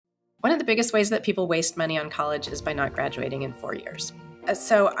One of the biggest ways that people waste money on college is by not graduating in 4 years.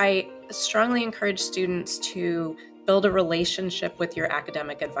 So I strongly encourage students to build a relationship with your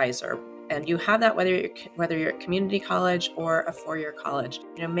academic advisor. And you have that whether you're at community college or a four-year college.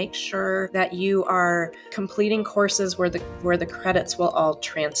 Make sure that you are completing courses where the credits will all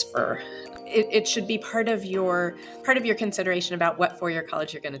transfer. It should be part of your consideration about what four-year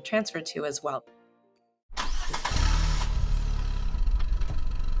college you're going to transfer to as well.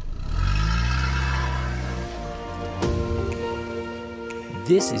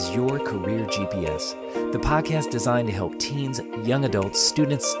 This is Your Career GPS, the podcast designed to help teens, young adults,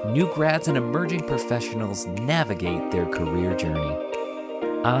 students, new grads, and emerging professionals navigate their career journey.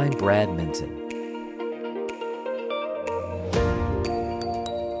 I'm Brad Minton.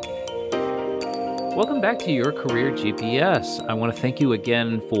 Welcome back to Your Career GPS. I want to thank you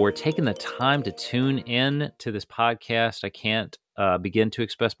again for taking the time to tune in to this podcast. I can't begin to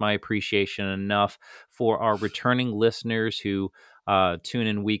express my appreciation enough for our returning listeners who tune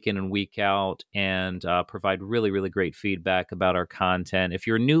in week in and week out and provide really, really great feedback about our content. If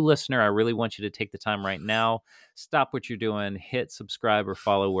you're a new listener, I really want you to take the time right now, stop what you're doing, hit subscribe or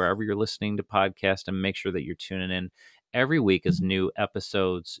follow wherever you're listening to podcasts, and make sure that you're tuning in every week as new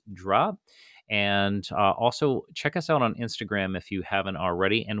episodes drop. And also check us out on Instagram if you haven't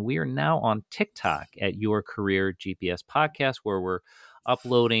already. And we are now on TikTok at Your Career GPS Podcast, where we're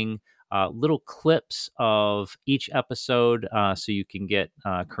uploading little clips of each episode so you can get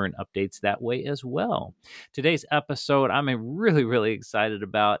current updates that way as well. Today's episode, I'm really, really excited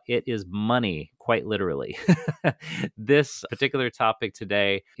about. It is money, quite literally. This particular topic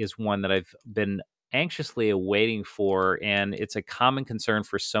today is one that I've been anxiously awaiting for, and it's a common concern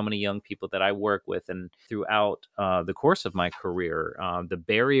for so many young people that I work with and throughout the course of my career, the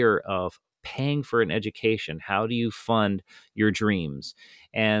barrier of paying for an education. How do you fund your dreams?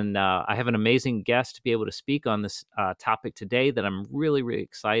 And I have an amazing guest to be able to speak on this topic today that I'm really, really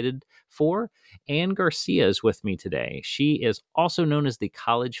excited for. Ann Garcia is with me today. She is also known as the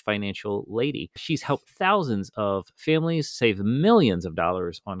College Financial Lady. She's helped thousands of families save millions of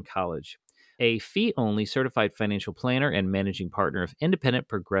dollars on college. A fee-only certified financial planner and managing partner of Independent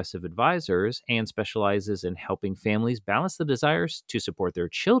Progressive Advisors, and specializes in helping families balance the desires to support their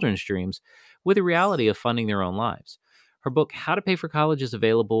children's dreams with the reality of funding their own lives. Her book, How to Pay for College, is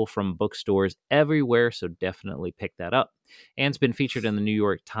available from bookstores everywhere, so definitely pick that up. Anne's been featured in the New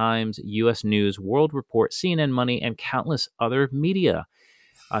York Times, U.S. News, World Report, CNN Money, and countless other media.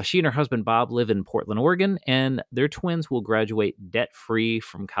 She and her husband, Bob, live in Portland, Oregon, and their twins will graduate debt-free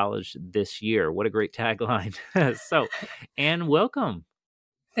from college this year. What a great tagline. So, Anne, welcome.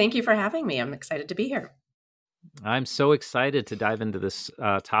 Thank you for having me. I'm excited to be here. I'm so excited to dive into this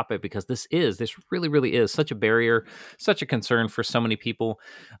topic because this really, really is such a barrier, such a concern for so many people.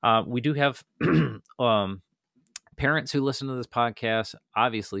 We do have parents who listen to this podcast,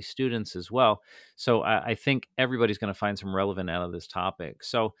 obviously students as well. So I think everybody's going to find some relevant out of this topic.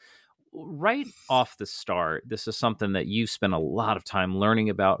 So right off the start, this is something that you've spent a lot of time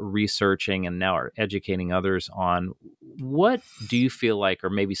learning about, researching, and now are educating others on. What do you feel like are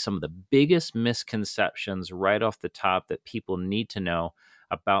maybe some of the biggest misconceptions right off the top that people need to know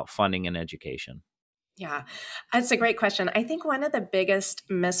about funding an education? Yeah, that's a great question. I think one of the biggest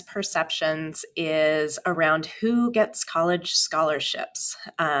misperceptions is around who gets college scholarships.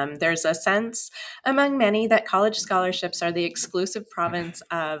 There's a sense among many that college scholarships are the exclusive province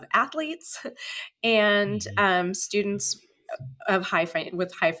of athletes and students of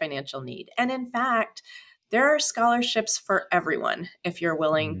with high financial need. And in fact, there are scholarships for everyone if you're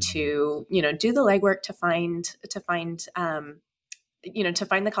willing to, do the legwork to find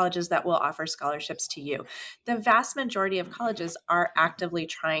the colleges that will offer scholarships to you. The vast majority of colleges are actively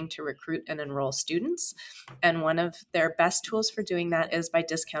trying to recruit and enroll students. And one of their best tools for doing that is by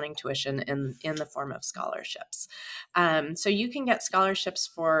discounting tuition in the form of scholarships. So you can get scholarships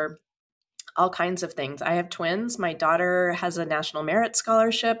for all kinds of things. I have twins. My daughter has a National Merit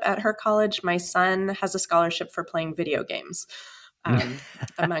Scholarship at her college. My son has a scholarship for playing video games,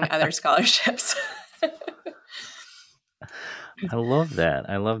 among other scholarships. I love that.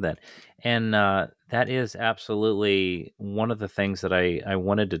 And that is absolutely one of the things that I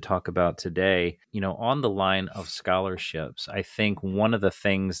wanted to talk about today. On the line of scholarships, I think one of the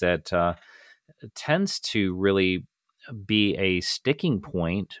things that tends to really be a sticking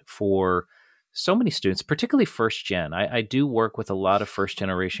point for so many students, particularly first gen. I do work with a lot of first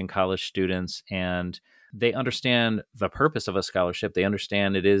generation college students, and they understand the purpose of a scholarship. They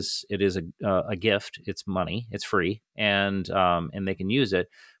understand it is a gift. It's money. It's free, and they can use it.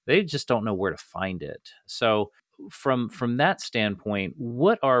 They just don't know where to find it. So from that standpoint,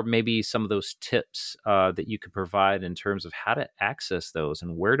 what are maybe some of those tips that you could provide in terms of how to access those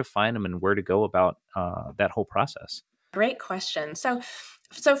and where to find them and where to go about that whole process? Great question. So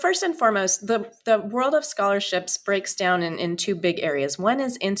first and foremost, the world of scholarships breaks down in two big areas. One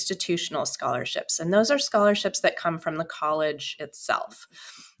is institutional scholarships, and those are scholarships that come from the college itself.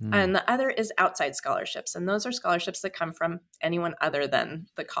 Mm. And the other is outside scholarships, and those are scholarships that come from anyone other than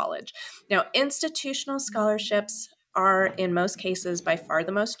the college. Now, institutional scholarships are, in most cases, by far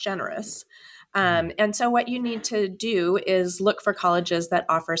the most generous. And so, what you need to do is look for colleges that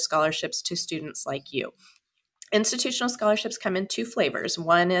offer scholarships to students like you. Institutional scholarships come in two flavors.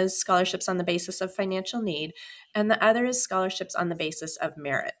 One is scholarships on the basis of financial need, and the other is scholarships on the basis of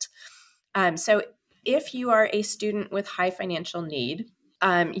merit. So if you are a student with high financial need,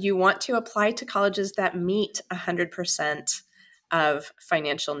 you want to apply to colleges that meet 100% of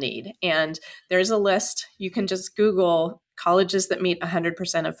financial need. And there's a list. You can just Google colleges that meet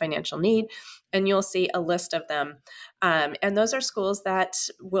 100% of financial need, and you'll see a list of them. And those are schools that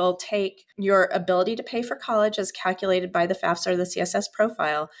will take your ability to pay for college as calculated by the FAFSA or the CSS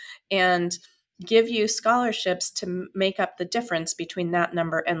profile and give you scholarships to make up the difference between that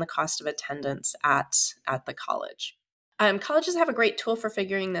number and the cost of attendance at the college. Colleges have a great tool for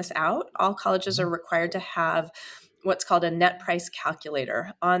figuring this out. All colleges are required to have what's called a net price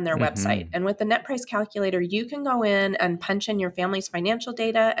calculator on their website. And with the net price calculator, you can go in and punch in your family's financial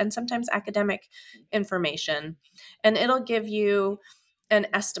data and sometimes academic information, and it'll give you an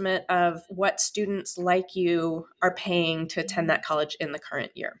estimate of what students like you are paying to attend that college in the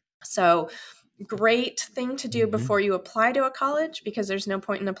current year. So great thing to do before you apply to a college, because there's no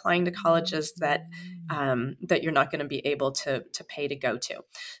point in applying to colleges that that you're not going to be able to pay to go to.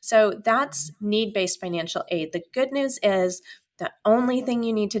 So that's need-based financial aid. The good news is the only thing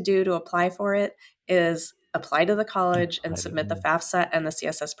you need to do to apply for it is apply to the college and submit the FAFSA and the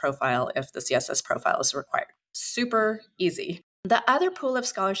CSS profile if the CSS profile is required. Super easy. The other pool of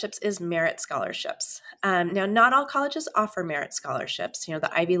scholarships is merit scholarships. Now, not all colleges offer merit scholarships. You know,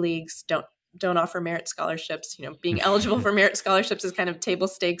 the Ivy Leagues don't offer merit scholarships. You know, being eligible for merit scholarships is kind of table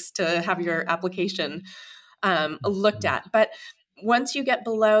stakes to have your application looked at. But once you get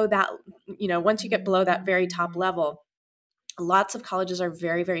below that, very top level, lots of colleges are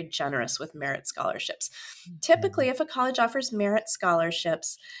very, very generous with merit scholarships. Typically, if a college offers merit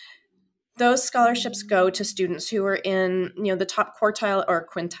scholarships, those scholarships go to students who are in, the top quartile or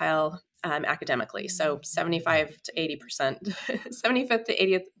quintile academically. So 75 to 80%, 75th to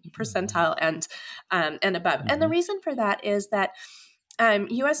 80th percentile and above. And the reason for that is that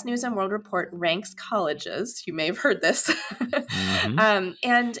U.S. News and World Report ranks colleges. You may have heard this.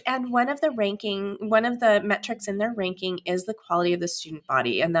 And one of the metrics in their ranking is the quality of the student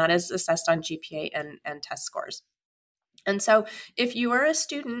body, and that is assessed on GPA and test scores. And so if you are a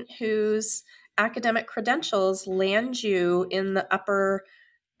student whose academic credentials land you in the upper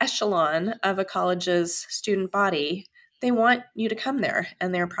echelon of a college's student body, they want you to come there,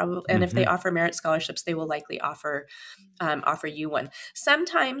 and they're probably, and if they offer merit scholarships, they will likely offer you one.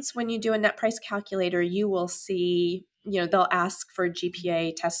 Sometimes when you do a net price calculator, you will see, they'll ask for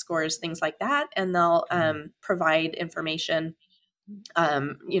GPA, test scores, things like that, and they'll provide information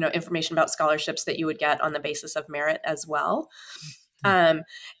about scholarships that you would get on the basis of merit as well.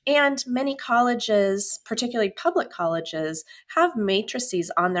 And many colleges, particularly public colleges, have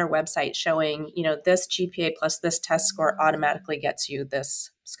matrices on their website showing, this GPA plus this test score automatically gets you this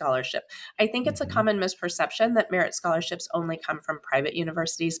scholarship. I think it's a common misperception that merit scholarships only come from private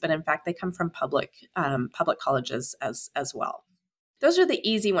universities, but in fact, they come from public colleges as well. Those are the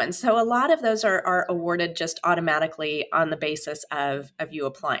easy ones. So a lot of those are awarded just automatically on the basis of you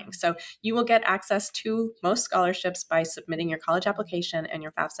applying. So you will get access to most scholarships by submitting your college application and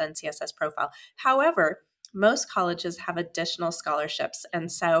your FAFSA and CSS profile. However, most colleges have additional scholarships. And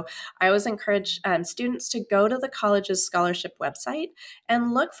so I always encourage students to go to the college's scholarship website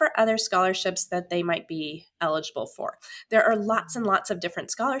and look for other scholarships that they might be eligible for. There are lots and lots of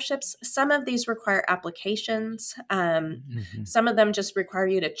different scholarships. Some of these require applications. Some of them just require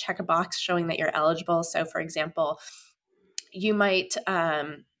you to check a box showing that you're eligible. So for example, you might,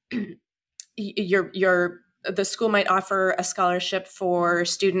 the school might offer a scholarship for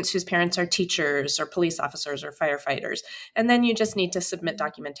students whose parents are teachers or police officers or firefighters. And then you just need to submit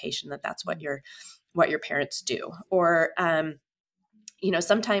documentation that that's what your parents do. Or,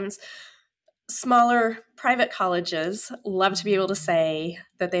 sometimes smaller private colleges love to be able to say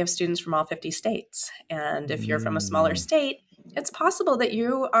that they have students from all 50 states. And if you're from a smaller state, it's possible that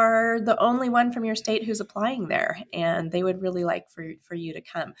you are the only one from your state who's applying there, and they would really like for you to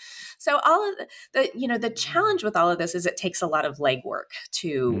come. So all of the challenge with all of this is it takes a lot of legwork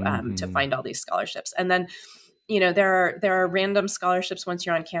to find all these scholarships. And then there are random scholarships once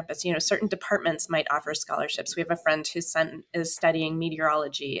you're on campus. Certain departments might offer scholarships. We have a friend whose son is studying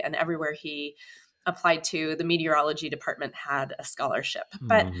meteorology, and everywhere he applied to, the meteorology department had a scholarship.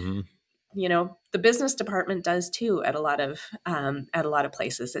 But the business department does too at a lot of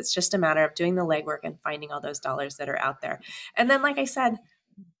places. It's just a matter of doing the legwork and finding all those dollars that are out there. And then, like I said,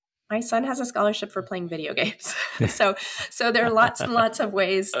 my son has a scholarship for playing video games. so there are lots and lots of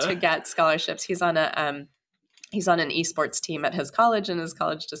ways to get scholarships. He's on an esports team at his college, and his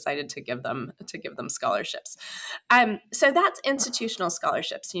college decided to give them scholarships. So that's institutional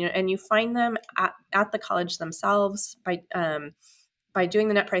scholarships, and you find them at the college themselves by doing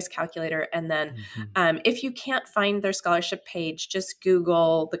the net price calculator. And then if you can't find their scholarship page, just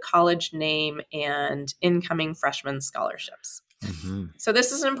Google the college name and incoming freshman scholarships. So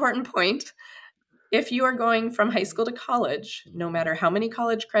this is an important point. If you are going from high school to college, no matter how many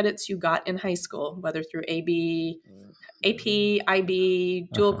college credits you got in high school, whether through AP, IB,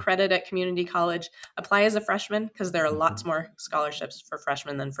 dual credit at community college, apply as a freshman, because there are lots more scholarships for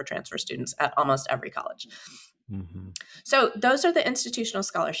freshmen than for transfer students at almost every college. So those are the institutional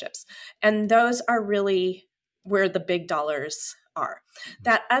scholarships, and those are really where the big dollars are.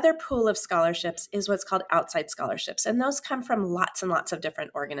 That other pool of scholarships is what's called outside scholarships, and those come from lots and lots of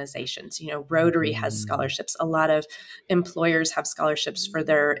different organizations. Rotary has scholarships. A lot of employers have scholarships for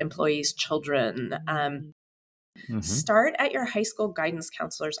their employees' children. Start at your high school guidance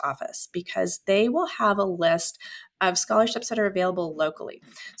counselor's office, because they will have a list of scholarships that are available locally.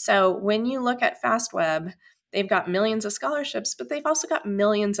 So when you look at FastWeb, they've got millions of scholarships, but they've also got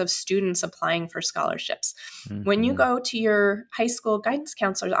millions of students applying for scholarships. When you go to your high school guidance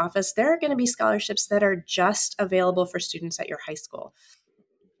counselor's office, there are going to be scholarships that are just available for students at your high school.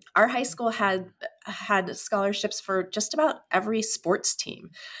 Our high school had scholarships for just about every sports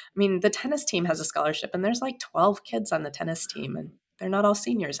team. I mean, the tennis team has a scholarship, and there's like 12 kids on the tennis team, and they're not all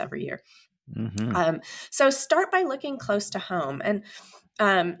seniors every year. So start by looking close to home. And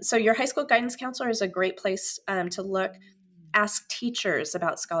so your high school guidance counselor is a great place to look. Ask teachers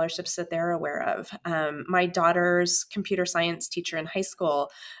about scholarships that they're aware of. My daughter's computer science teacher in high school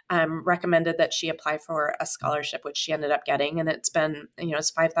recommended that she apply for a scholarship, which she ended up getting. And it's been,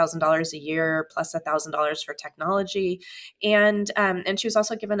 it's $5,000 a year plus $1,000 for technology. And she was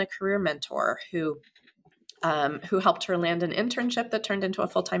also given a career mentor who helped her land an internship that turned into a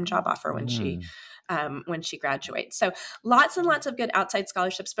full-time job offer when she graduates. So lots and lots of good outside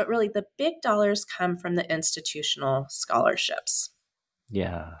scholarships, but really the big dollars come from the institutional scholarships.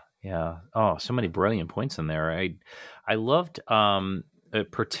 Yeah. Oh, so many brilliant points in there. I loved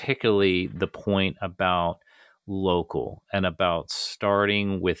particularly the point about local and about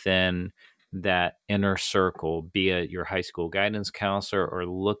starting within that inner circle, be it your high school guidance counselor or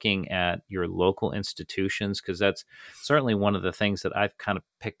looking at your local institutions, because that's certainly one of the things that I've kind of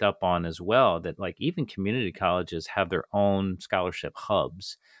picked up on as well, that like even community colleges have their own scholarship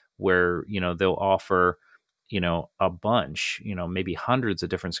hubs where, they'll offer, a bunch, maybe hundreds of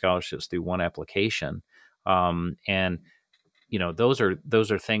different scholarships through one application. And those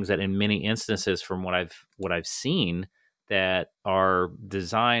are things that in many instances from what I've seen that are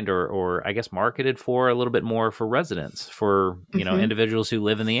designed or I guess marketed for a little bit more for residents, for, individuals who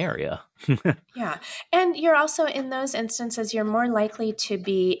live in the area. Yeah. And you're also in those instances, you're more likely to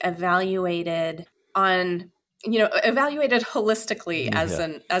be evaluated holistically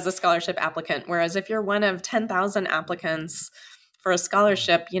as a scholarship applicant. Whereas if you're one of 10,000 applicants for a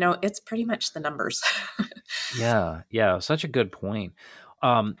scholarship, it's pretty much the numbers. Yeah. Such a good point.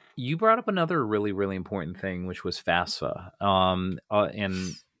 You brought up another really, really important thing, which was FAFSA.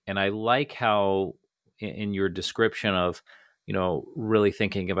 And I like how in your description of, really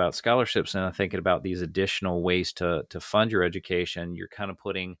thinking about scholarships and thinking about these additional ways to fund your education, you're kind of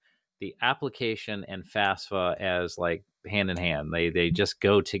putting the application and FAFSA as like hand in hand. They just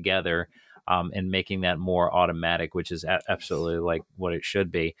go together, and making that more automatic, which is absolutely like what it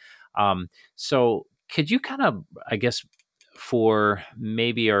should be. So could you kind of, I guess, for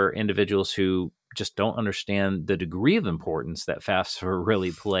maybe our individuals who just don't understand the degree of importance that FAFSA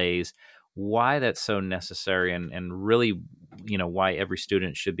really plays, why that's so necessary and really, why every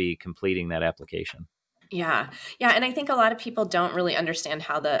student should be completing that application? Yeah. And I think a lot of people don't really understand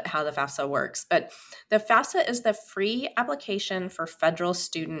how the FAFSA works, but the FAFSA is the free application for federal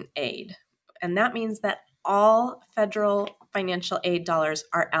student aid. And that means that all federal financial aid dollars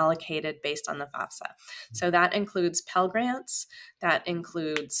are allocated based on the FAFSA. So that includes Pell Grants, that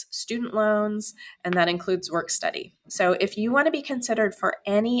includes student loans, and that includes work study. So if you want to be considered for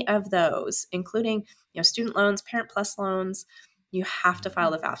any of those, including student loans, Parent Plus loans, you have to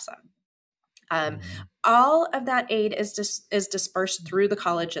file the FAFSA. All of that aid is dispersed through the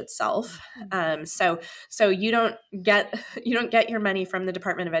college itself. So you don't get your money from the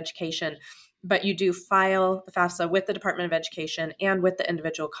Department of Education, but you do file the FAFSA with the Department of Education and with the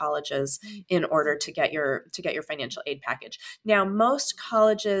individual colleges in order to get your financial aid package. Now, most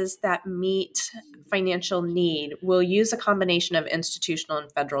colleges that meet financial need will use a combination of institutional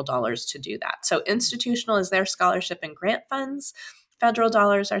and federal dollars to do that. So institutional is their scholarship and grant funds. Federal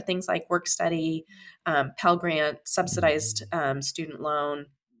dollars are things like work study, Pell Grant, subsidized student loan,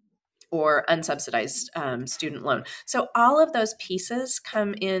 or unsubsidized student loan. So all of those pieces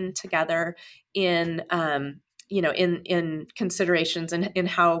come in together in in considerations and in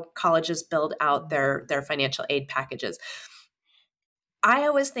how colleges build out their financial aid packages. I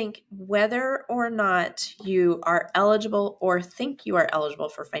always think whether or not you are eligible or think you are eligible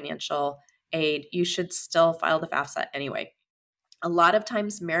for financial aid, you should still file the FAFSA anyway. A lot of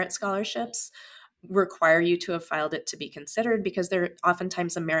times merit scholarships require you to have filed it to be considered, because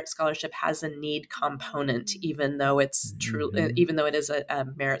oftentimes a merit scholarship has a need component, even though it's true, even though it is a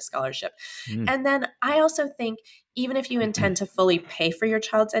merit scholarship. And then I also think even if you intend to fully pay for your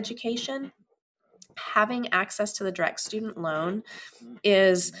child's education, having access to the direct student loan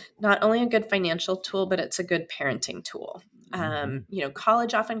is not only a good financial tool, but it's a good parenting tool.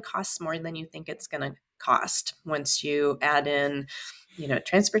 College often costs more than you think it's going to cost once you add in,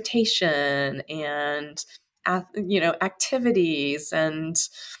 transportation and, activities and,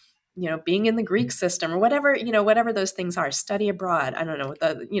 being in the Greek system or whatever those things are, study abroad. I don't know,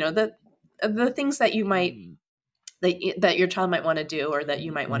 the things that you might, that your child might want to do or that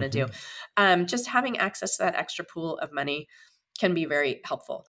you might want to do. Just having access to that extra pool of money can be very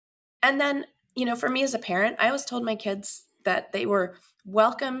helpful. And then, for me as a parent, I always told my kids that they were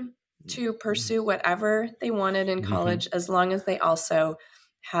welcome to pursue whatever they wanted in college, as long as they also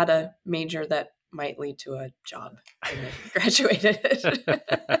had a major that might lead to a job when they graduated.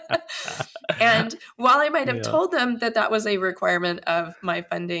 And while I might have told them that that was a requirement of my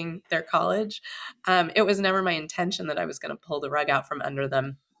funding their college, it was never my intention that I was going to pull the rug out from under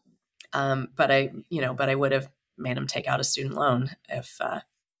them. But I would have made them take out a student loan if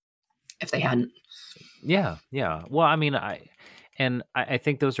they hadn't. Yeah. Well, I mean, I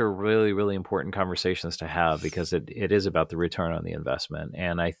think those are really, really important conversations to have, because it is about the return on the investment.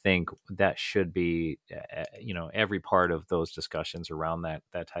 And I think that should be, every part of those discussions around that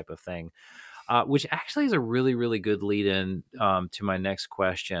type of thing, which actually is a really, really good lead in to my next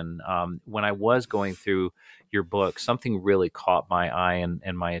question. When I was going through your book, something really caught my eye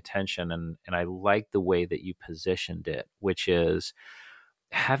and my attention. And I like the way that you positioned it, which is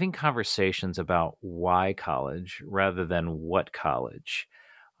having conversations about why college rather than what college.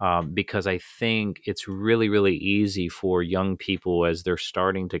 Because I think it's really, really easy for young people as they're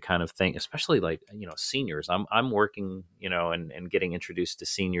starting to kind of think, especially like, seniors. I'm working, and getting introduced to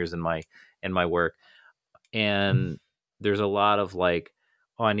seniors in my work. And there's a lot of like,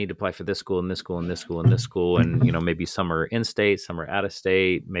 oh, I need to apply for this school and this school and this school and this school. And, maybe some are in state, some are out of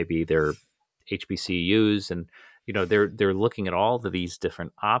state, maybe they're HBCUs, and they're looking at all of these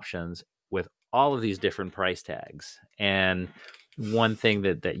different options with all of these different price tags. And one thing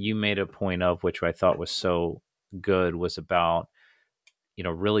that you made a point of, which I thought was so good, was about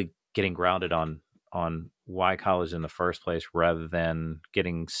really getting grounded on why college in the first place, rather than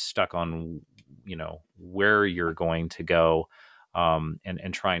getting stuck on where you're going to go,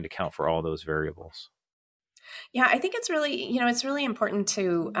 and trying to count for all those variables. Yeah, I think it's really important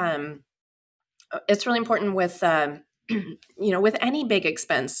to it's really important with with any big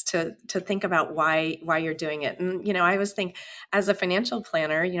expense to think about why you're doing it. And I always think, as a financial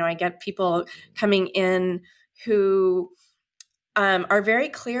planner, I get people coming in who are very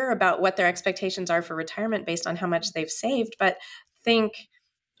clear about what their expectations are for retirement based on how much they've saved, but think,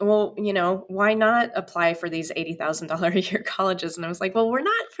 well, why not apply for these $80,000 a year colleges? And I was like, well, we're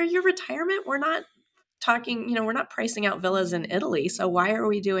not, for your retirement, we're not talking, we're not pricing out villas in Italy. So why are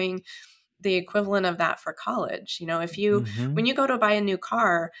we doing the equivalent of that for college? When you go to buy a new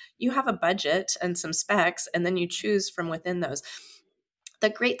car, you have a budget and some specs, and then you choose from within those. The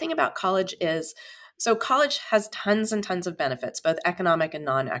great thing about college is So college has tons and tons of benefits, both economic and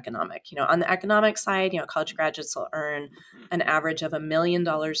non-economic. On the economic side, college graduates will earn an average of $1 million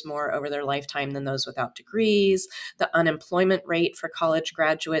more over their lifetime than those without degrees. The unemployment rate for college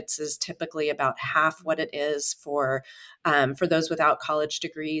graduates is typically about half what it is for those without college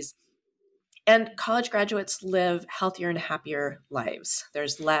degrees. And college graduates live healthier and happier lives.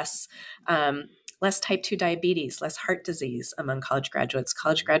 There's less type 2 diabetes, less heart disease among college graduates.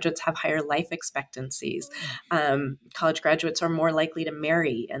 College graduates have higher life expectancies. College graduates are more likely to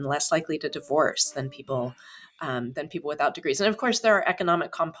marry and less likely to divorce than people without degrees. And of course, there are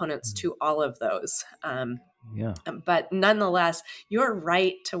economic components to all of those. Yeah. But nonetheless, you're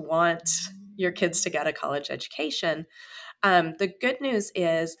right to want your kids to get a college education. The good news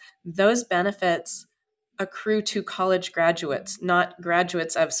is those benefits accrue to college graduates, not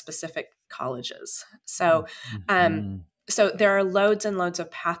graduates of specific colleges. So, Mm-hmm. so there are loads and loads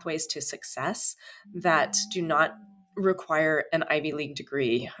of pathways to success that do not require an Ivy League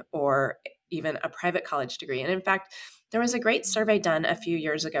degree or even a private college degree. And in fact, there was a great survey done a few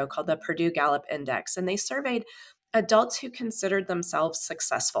years ago called the Purdue Gallup Index, and they surveyed adults who considered themselves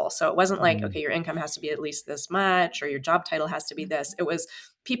successful. So it wasn't like, okay, your income has to be at least this much or your job title has to be this. It was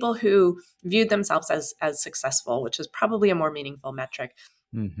people who viewed themselves as successful, which is probably a more meaningful metric.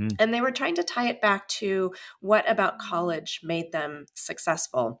 Mm-hmm. And they were trying to tie it back to what about college made them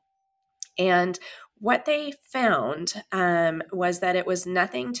successful. And what they found was that it was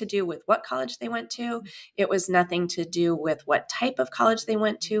nothing to do with what college they went to. It was nothing to do with what type of college they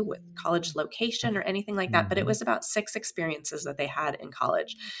went to, with college location or anything like that. But it was about 6 experiences that they had in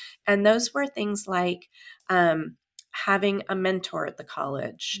college. And those were things like having a mentor at the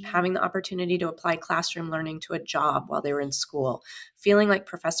college, having the opportunity to apply classroom learning to a job while they were in school, feeling like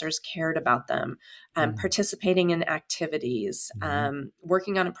professors cared about them, participating in activities,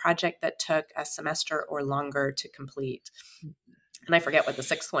 working on a project that took a semester or longer to complete. And I forget what the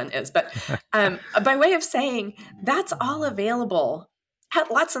 6th one is, but by way of saying that's all available at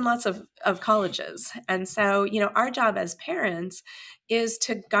lots and lots of colleges. And so, our job as parents is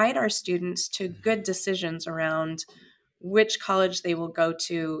to guide our students to good decisions around which college they will go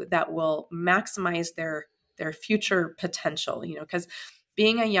to that will maximize their future potential, because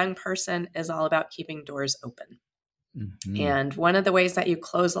being a young person is all about keeping doors open. Mm-hmm. And one of the ways that you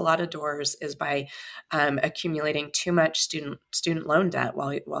close a lot of doors is by accumulating too much student loan debt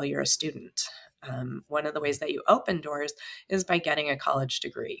while you're a student. One of the ways that you open doors is by getting a college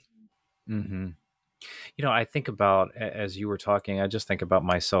degree. Mm-hmm. I think about, as you were talking, I just think about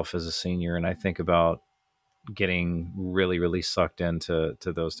myself as a senior, and I think about getting really, really sucked into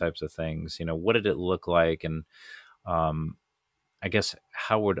those types of things. What did it look like? And I guess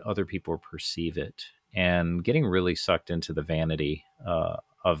how would other people perceive it? And getting really sucked into the vanity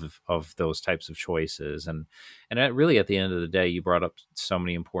of those types of choices. And really, at the end of the day, you brought up so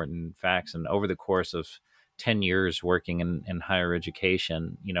many important facts. And over the course of 10 years working in higher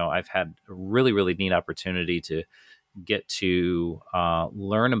education, I've had a really, really neat opportunity to get to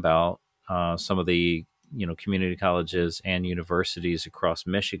learn about some of the community colleges and universities across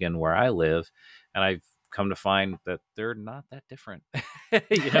Michigan where I live, and I've come to find that they're not that different,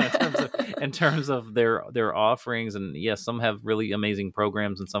 in terms of their offerings. And yes, some have really amazing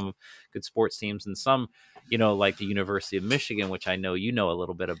programs and some good sports teams, and some, like the University of Michigan, which I know a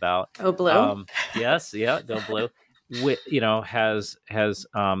little bit about. Go Blue. Yes, yeah, go Blue. Has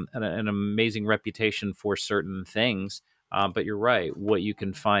an amazing reputation for certain things. But you're right. What you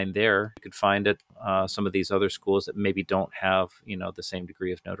can find there, you could find at some of these other schools that maybe don't have, the same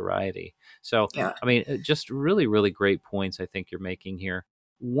degree of notoriety. So, Yeah. I mean, just really, really great points I think you're making here.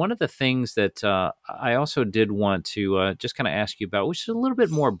 One of the things that I also did want to just kind of ask you about, which is a little bit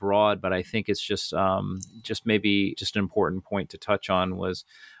more broad, but I think it's just maybe just an important point to touch on, was,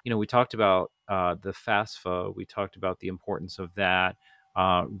 we talked about the FAFSA. We talked about the importance of that.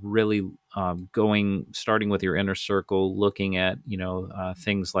 Really starting with your inner circle, looking at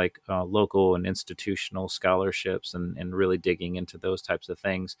things like local and institutional scholarships, and really digging into those types of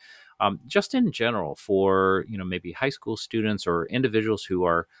things. Just in general, for maybe high school students or individuals who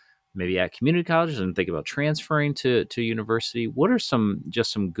are maybe at community colleges and think about transferring to university, what are some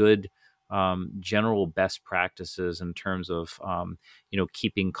good general best practices in terms of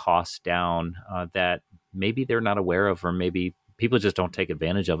keeping costs down that maybe they're not aware of, or maybe people just don't take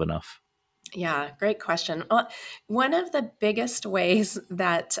advantage of enough? Yeah, great question. Well, one of the biggest ways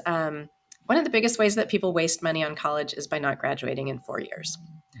that people waste money on college is by not graduating in 4 years.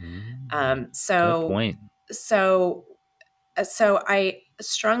 Good point. So I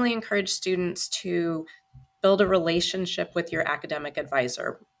strongly encourage students to build a relationship with your academic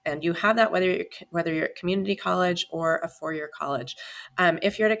advisor. And you have that whether you're at community college or a four-year college.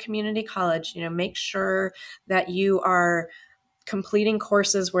 If you're at a community college, make sure that you are completing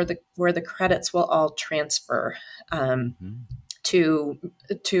courses where the credits will all transfer Mhm. to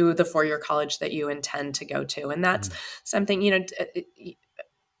the four-year college that you intend to go to. And that's something,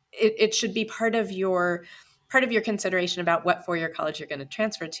 it should be part of your consideration about what four-year college you're going to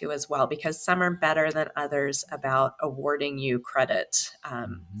transfer to as well, because some are better than others about awarding you credit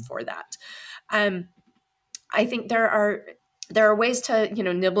for that. I think there are ways to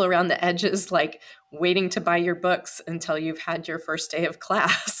nibble around the edges, like waiting to buy your books until you've had your first day of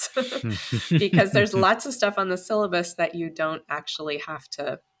class, because there's lots of stuff on the syllabus that you don't actually have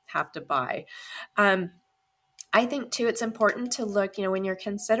to buy. I think too, it's important to look, when you're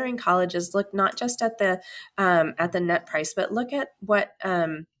considering colleges, look not just at the net price, but look at what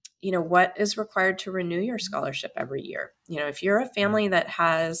what is required to renew your scholarship every year. If you're a family that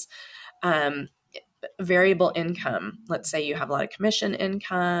has variable income, let's say you have a lot of commission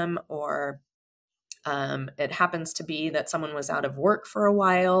income, or it happens to be that someone was out of work for a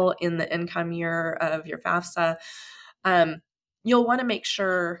while in the income year of your FAFSA, you'll want to make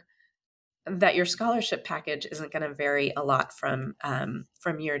sure that your scholarship package isn't going to vary a lot from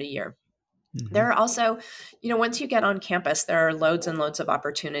year to year. Mm-hmm. There are also, once you get on campus, there are loads and loads of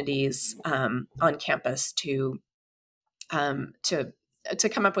opportunities on campus to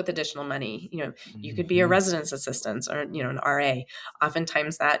come up with additional money. You could be a residence assistant or, an RA.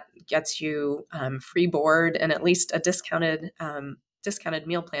 Oftentimes that gets you free board and at least a discounted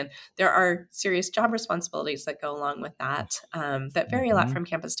meal plan. There are serious job responsibilities that go along with that that vary a lot from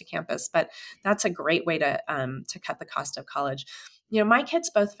campus to campus, but that's a great way to cut the cost of college. My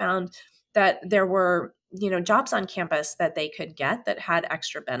kids both found that there were jobs on campus that they could get that had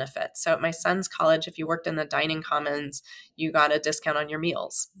extra benefits. So at my son's college, if you worked in the dining commons, you got a discount on your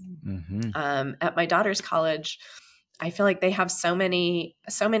meals. At my daughter's college, I feel like they have so many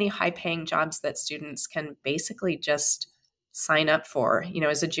high paying jobs that students can basically just sign up for.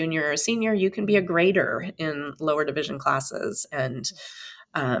 As a junior or a senior, you can be a grader in lower division classes, and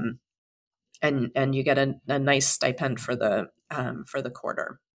you get a nice stipend for the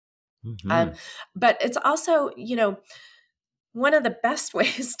quarter. But it's also, one of the best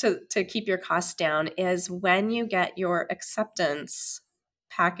ways to keep your costs down is when you get your acceptance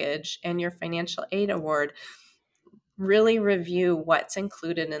package and your financial aid award, really review what's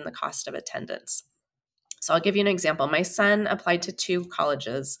included in the cost of attendance. So I'll give you an example. My son applied to 2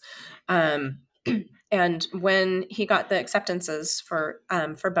 colleges, and when he got the acceptances for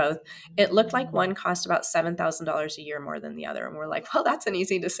both, it looked like one cost about $7,000 a year more than the other. And we're like, well, that's an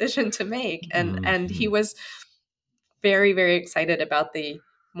easy decision to make. And he was very, very excited about the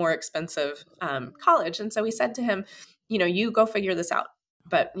more expensive college. And so we said to him, you go figure this out.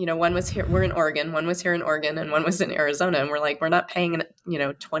 But, one was here, we're in Oregon, one was here in Oregon, and one was in Arizona. And we're like, we're not paying,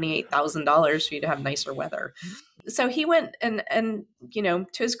 $28,000 for you to have nicer weather. So he went and to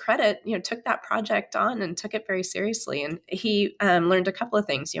his credit, took that project on and took it very seriously. And he learned a couple of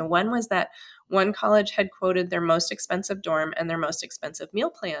things. One was that one college had quoted their most expensive dorm and their most expensive meal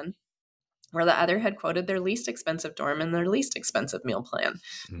plan, where the other had quoted their least expensive dorm and their least expensive meal plan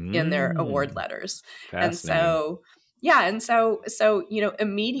in their award letters. And so,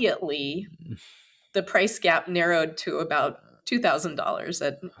 immediately the price gap narrowed to about $2,000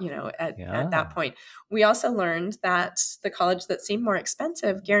 at that point. We also learned that the college that seemed more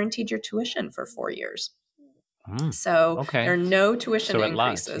expensive guaranteed your tuition for 4 years. So there are no tuition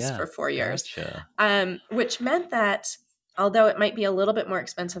increases for 4 years, which meant that although it might be a little bit more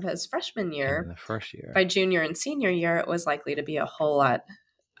expensive as freshman year, in the first year, by junior and senior year, it was likely to be a whole lot.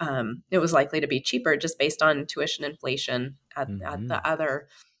 It was likely to be cheaper just based on tuition inflation at the other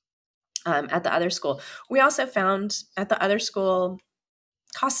school. We also found at the other school,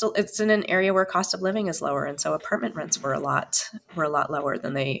 it's in an area where cost of living is lower, and so apartment rents were a lot lower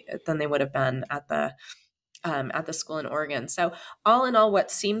than they would have been at the school in Oregon. So all in all, what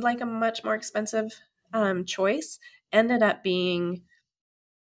seemed like a much more expensive choice ended up being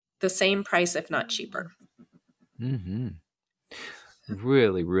the same price, if not cheaper.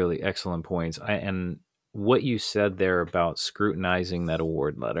 Really, really excellent points. And what you said there about scrutinizing that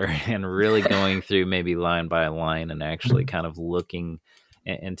award letter and really going through maybe line by line and actually kind of looking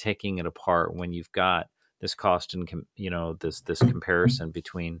and taking it apart when you've got this cost and this comparison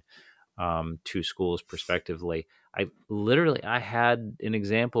between 2 schools prospectively. I had an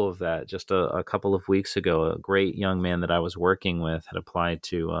example of that just a couple of weeks ago. A great young man that I was working with had applied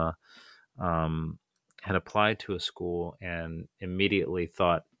to a school and immediately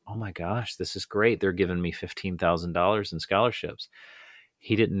thought, oh my gosh, this is great. They're giving me $15,000 in scholarships.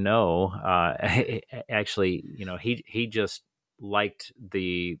 he didn't know. Actually, he just liked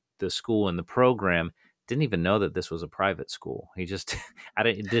the school and the program. Didn't even know that this was a private school. He just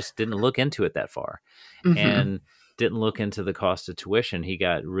just didn't look into it that far, Hmm. and didn't look into the cost of tuition. He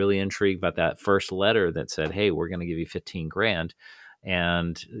got really intrigued by that first letter that said, "Hey, we're going to give you 15 grand,"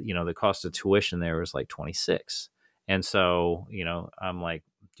 and the cost of tuition there was like 26. And so I'm like,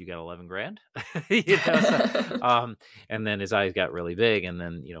 you got 11 grand. So and then his eyes got really big, and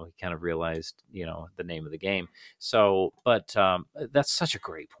then he kind of realized the name of the game. So but that's such a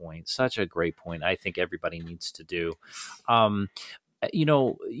great point. I think everybody needs to do. um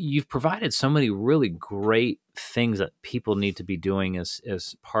you've provided so many really great things that people need to be doing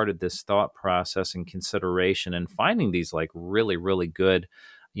as part of this thought process and consideration, and finding these like really really good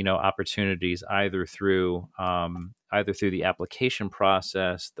opportunities, either through the application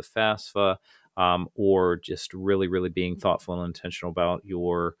process, the FAFSA, or just really really being thoughtful and intentional about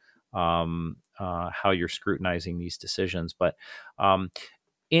your how you're scrutinizing these decisions. But um,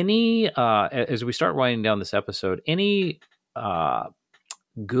 any as we start winding down this episode, any uh,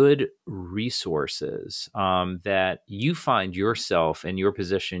 good resources that you find yourself in your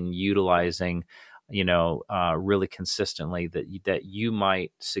position utilizing, really consistently, that you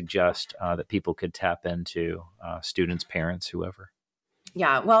might suggest that people could tap into, students, parents, whoever?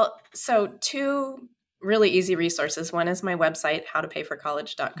 Yeah, well, so two really easy resources. One is my website,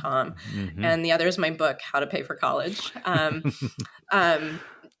 howtopayforcollege.com, Hmm. and the other is my book, How to Pay for College, um,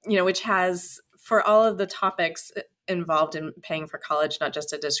 which has, for all of the topics involved in paying for college, not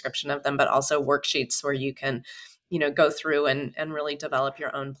just a description of them, but also worksheets where you can, go through and really develop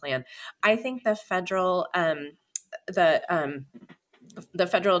your own plan. I think the the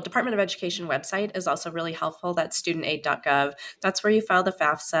federal Department of Education website is also really helpful. That's studentaid.gov. That's where you file the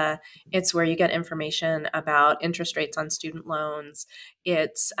FAFSA. It's where you get information about interest rates on student loans.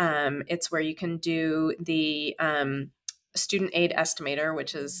 It's where you can do the student aid estimator,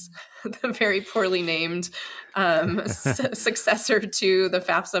 which is the very poorly named successor to the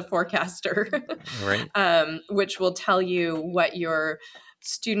FAFSA forecaster, Right. which will tell you what your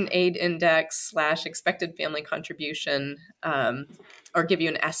student aid index / expected family contribution, or give you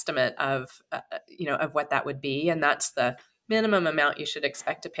an estimate of of what that would be, and that's the minimum amount you should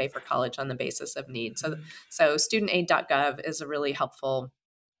expect to pay for college on the basis of need. So studentaid.gov is a really helpful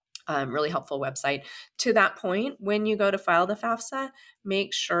website. To that point, when you go to file the FAFSA,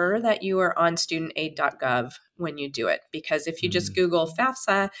 make sure that you are on studentaid.gov when you do it, because if you just Mm. Google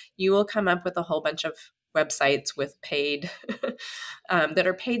FAFSA, you will come up with a whole bunch of websites with paid that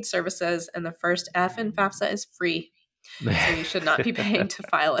are paid services, and the first F in FAFSA is free. So you should not be paying to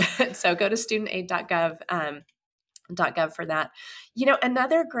file it. So go to studentaid.gov. .gov for that.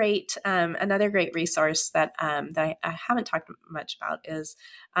 Another great resource that I haven't talked much about is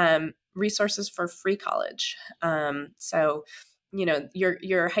resources for free college.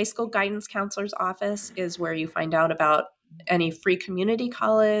 Your high school guidance counselor's office is where you find out about any free community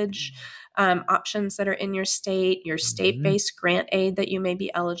college options that are in your state, your Mhm. state-based grant aid that you may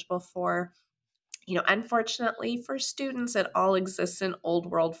be eligible for. Unfortunately for students, it all exists in old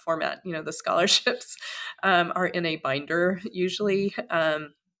world format. The scholarships are in a binder usually.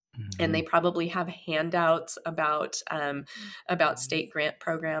 And they Mhm. probably have handouts about state grant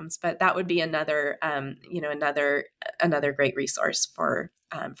programs, but that would be another great resource for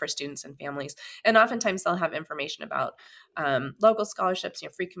students and families. And oftentimes they'll have information about local scholarships,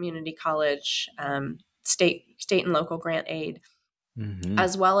 free community college, state and local grant aid, Mhm.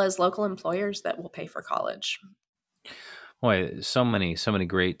 as well as local employers that will pay for college. Boy, so many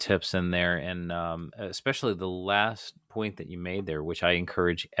great tips in there, and especially the last point that you made there, which I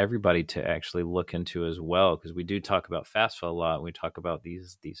encourage everybody to actually look into as well, because we do talk about FAFSA a lot. We talk about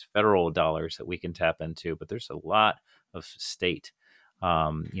these federal dollars that we can tap into, but there's a lot of state,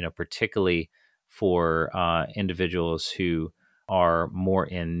 particularly for individuals who are more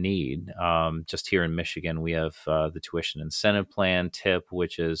in need. Just here in Michigan, we have the tuition incentive plan TIP,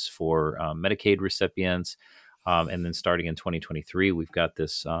 which is for Medicaid recipients. And then starting in 2023, we've got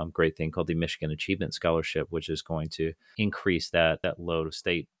this great thing called the Michigan Achievement Scholarship, which is going to increase that load of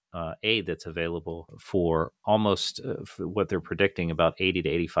state aid that's available for almost for what they're predicting, about 80 to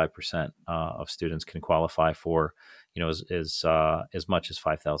 85% of students can qualify for, as much as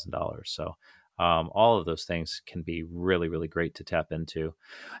 $5,000. So all of those things can be really, really great to tap into.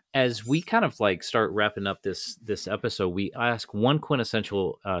 As we kind of like start wrapping up this episode, we ask one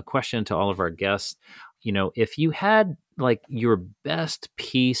quintessential question to all of our guests. If you had like your best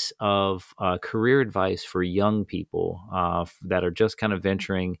piece of career advice for young people that are just kind of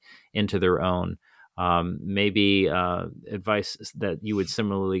venturing into their own, maybe advice that you would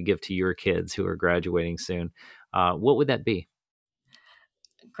similarly give to your kids who are graduating soon, what would that be?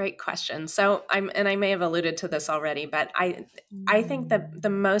 Great question. So I may have alluded to this already, but I think that the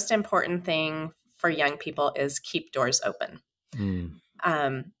most important thing for young people is keep doors open. Mm.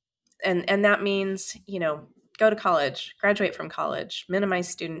 Um, and that means, go to college, graduate from college, minimize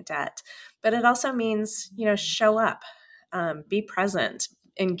student debt. But it also means, show up, be present,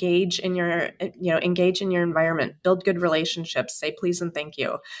 engage in your environment, build good relationships, say please and thank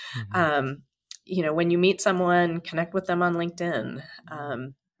you. Mhm. Um, when you meet someone, connect with them on LinkedIn.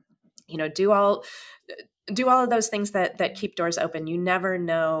 You know, do all of those things that keep doors open. You never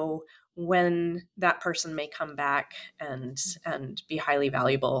know when that person may come back and be highly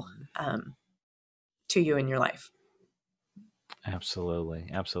valuable um, to you in your life. Absolutely,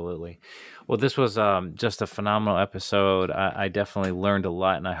 absolutely. Well, this was just a phenomenal episode. I definitely learned a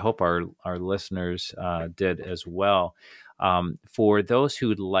lot, and I hope our listeners did as well. For those who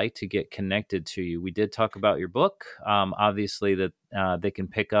would like to get connected to you, we did talk about your book. Obviously, that they can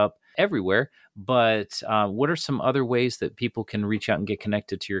pick up everywhere. But what are some other ways that people can reach out and get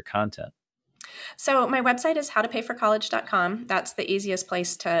connected to your content? So my website is howtopayforcollege.com. That's the easiest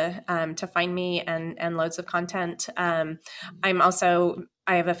place to find me and loads of content. I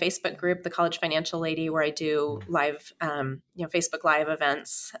have a Facebook group, the College Financial Lady, where I do live, Facebook Live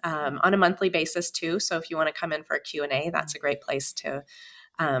events on a monthly basis too. So if you want to come in for a Q&A, that's a great place to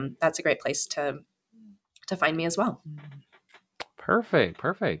find me as well. Perfect,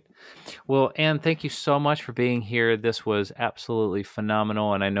 perfect. Well, Anne, thank you so much for being here. This was absolutely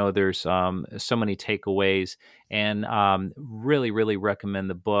phenomenal, and I know there's so many takeaways. And really, really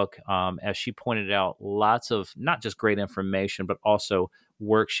recommend the book. As she pointed out, lots of not just great information, but also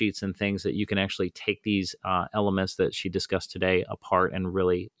worksheets and things that you can actually take these elements that she discussed today apart and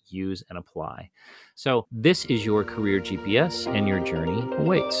really use and apply. So, this is your career GPS, and your journey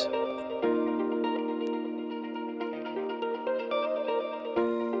awaits.